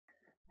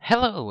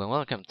Hello and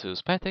welcome to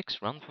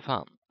Spytex Run for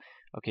Fun.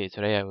 Okay,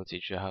 today I will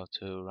teach you how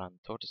to run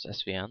Tortoise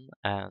SVN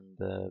and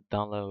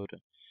download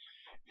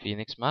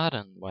Phoenix mod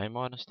and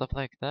YMod and stuff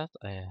like that.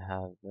 I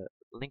have a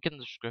link in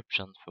the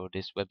description for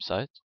this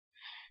website.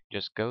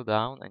 Just go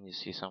down and you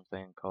see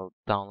something called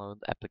download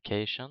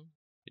application.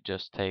 You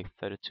just take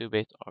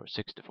 32-bit or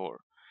 64.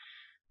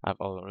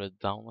 I've already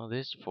downloaded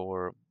this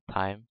for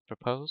time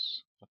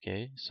purpose.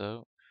 Okay,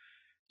 so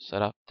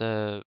set up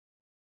the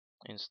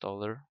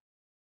installer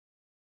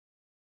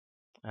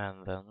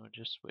and then we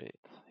just wait.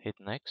 Hit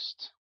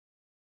next.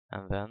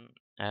 And then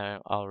I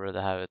already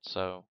have it,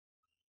 so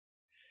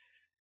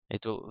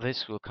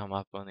this will come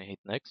up when you hit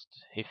next.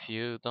 If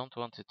you don't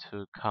want it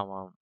to come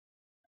on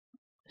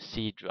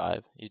C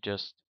drive, you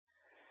just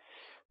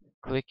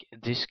click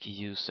disk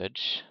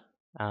usage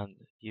and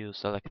you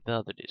select the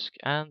other disk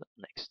and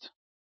next,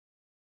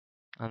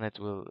 and it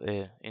will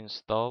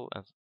install.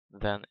 And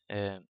then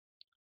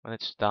when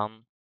it's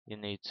done, you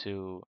need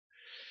to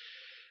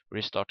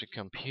restart the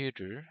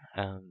computer,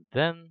 and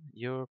then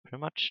you're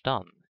pretty much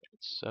done.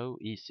 It's so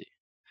easy.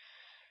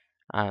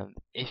 And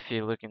if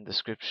you look in the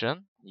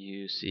description,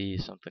 you see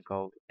something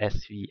called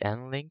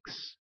SVN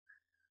links.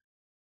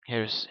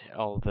 Here's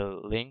all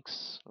the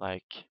links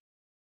like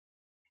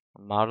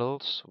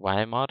models,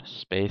 YMod,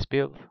 space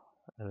build,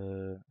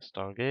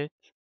 Stargate,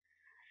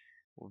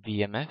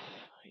 VMF,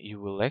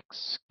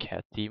 ULX,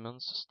 cat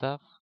demons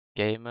stuff,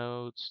 game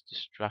modes,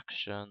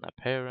 destruction,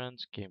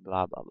 appearance, game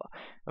blah blah blah.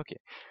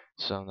 Okay,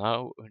 so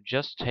now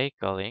just take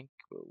a link.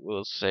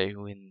 We'll say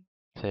we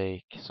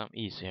take some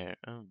easier.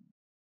 I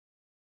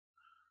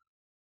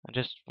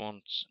just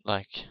want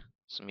like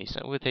some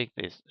easy. We take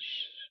this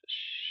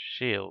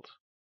shield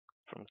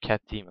from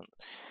cat demon.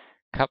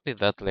 Copy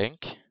that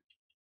link.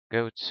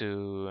 Go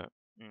to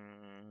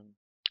mm,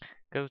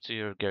 go to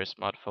your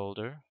GMod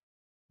folder.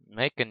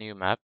 Make a new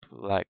map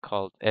like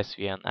called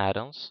SVN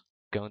add-ons.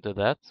 Go into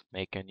that.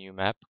 Make a new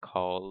map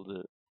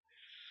called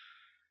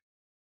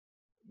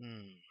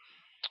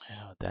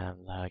oh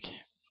damn lag.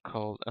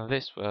 Called and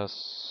this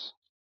was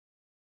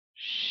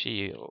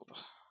shield.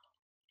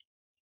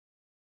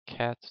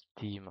 Cat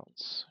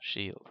demons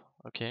shield.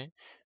 Okay.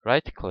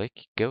 Right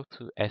click. Go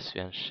to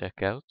SVN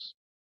checkout.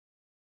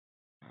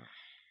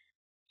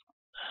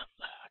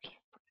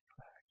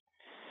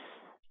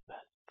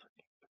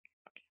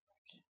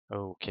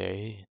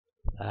 Okay,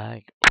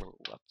 lag or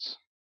what?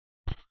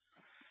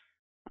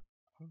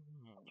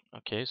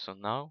 Okay, so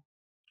now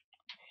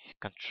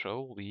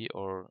Control V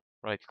or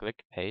right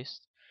click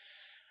paste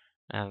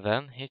and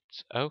then hit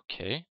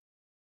OK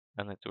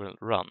and it will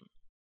run.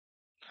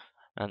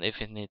 And if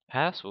you need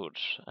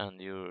passwords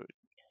and you're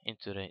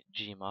into the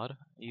GMod,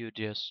 you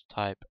just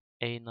type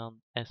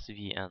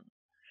anonsvn.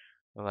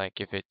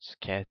 Like if it's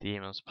cat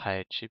demons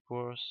pirate ship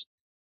wars,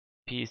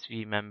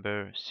 PSV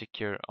member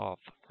secure of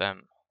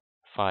them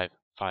 5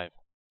 5.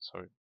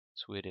 Sorry,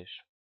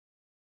 Swedish.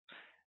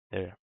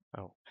 There.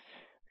 Oh.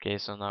 Okay,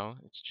 so now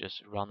it's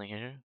just running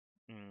here.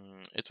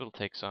 It will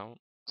take some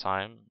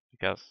time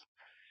because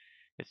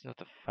it's not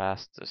the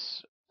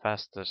fastest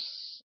fastest.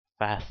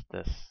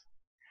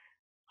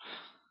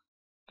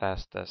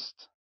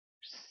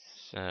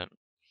 Uh,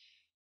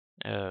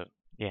 uh,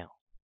 yeah,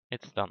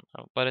 it's done,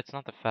 but it's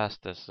not the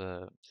fastest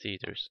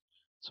theaters.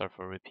 Sorry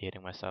for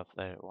repeating myself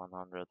there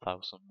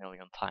 100,000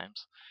 million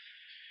times.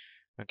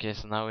 Okay,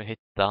 so now we hit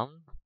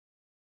done.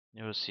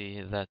 You will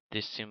see that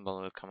this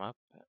symbol will come up.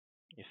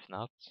 If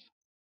not,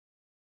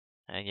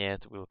 and yeah,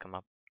 it will come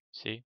up.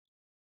 See?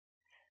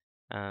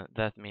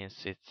 That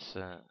means it's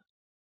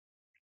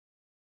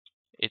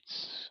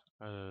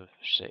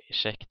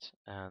checked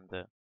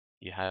and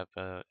you have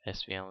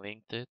SVN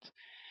linked it,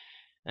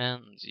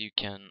 and you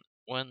can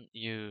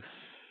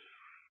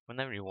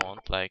whenever you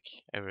want, like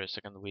every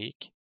second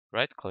week,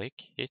 right click,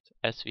 hit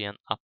SVN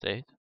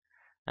update,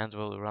 and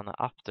we'll run an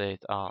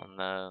update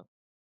on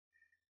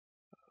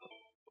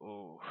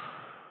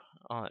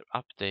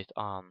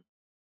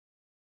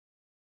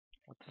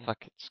what the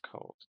fuck it's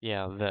called?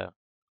 Yeah, the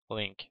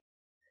link.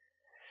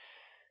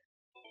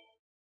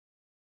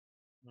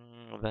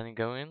 Then you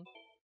go in.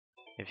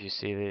 If you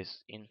see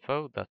this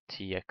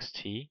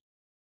info.txt,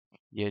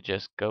 you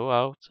just go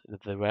out,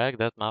 drag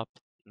that map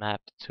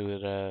to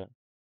the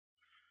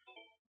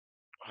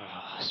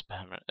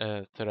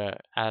to the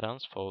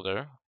add-ons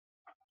folder.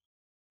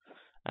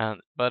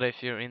 But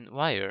if you're in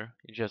Wire,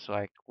 you just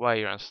like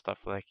Wire and stuff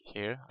like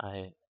here.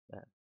 I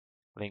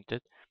linked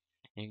it.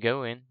 You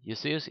go in, you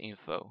see this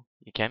info.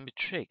 You can be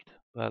tricked,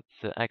 but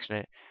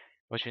actually,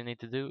 what you need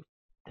to do,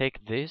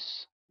 take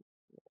this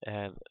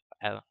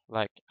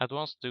like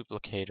advanced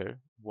duplicator,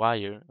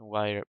 wire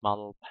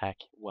model pack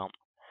 1.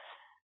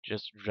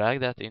 Just drag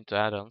that into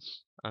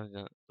add-ons and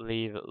then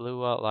leave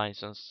Lua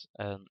license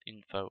and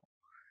info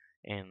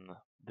in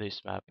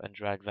this map and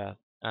drag that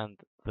and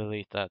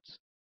delete that.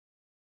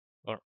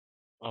 Or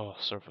oh,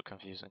 sorry for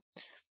confusing.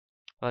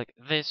 Like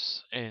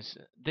this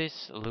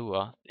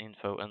Lua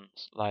info and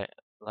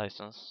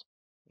license.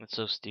 It's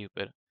so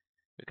stupid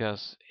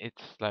because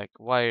it's like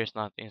wire is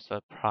not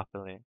installed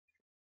properly.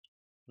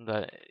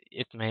 that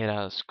it made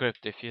a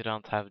script. If you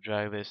don't have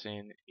drag this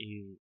in,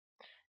 you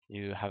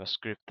have a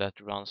script that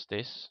runs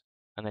this,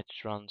 and it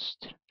runs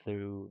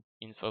through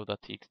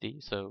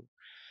info.txt. So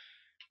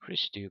pretty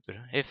stupid.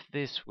 If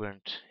this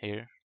weren't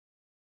here,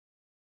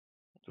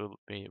 it would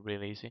be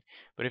really easy.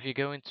 But if you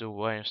go into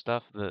wire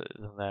stuff,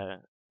 the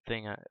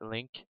thing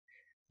link,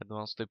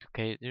 advanced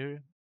duplicator,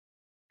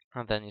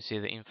 and then you see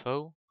the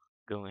info.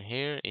 Go in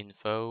here,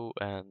 info,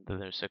 and then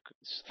there's a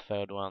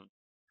third one,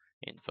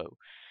 info.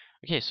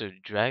 Okay, so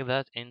drag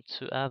that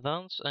into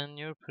add-ons and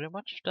you're pretty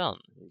much done.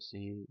 You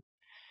see,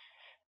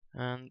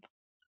 and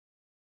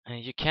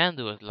you can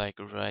do it like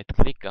right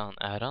click on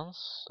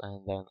add-ons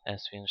and then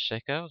SVN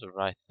checkout,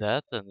 write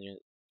that, and you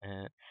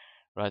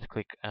right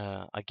click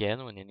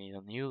again when you need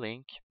a new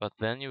link, but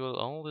then you will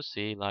only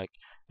see like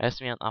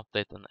SVN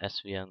update and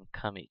SVN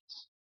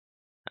commits.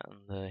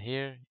 And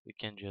here you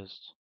can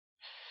just,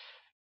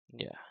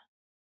 yeah,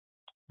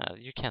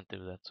 you can't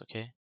do that,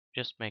 okay?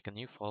 Just make a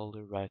new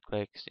folder, right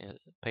click,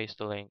 paste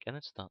the link, and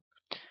it's done.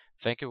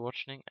 Thank you for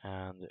watching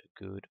and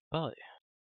goodbye.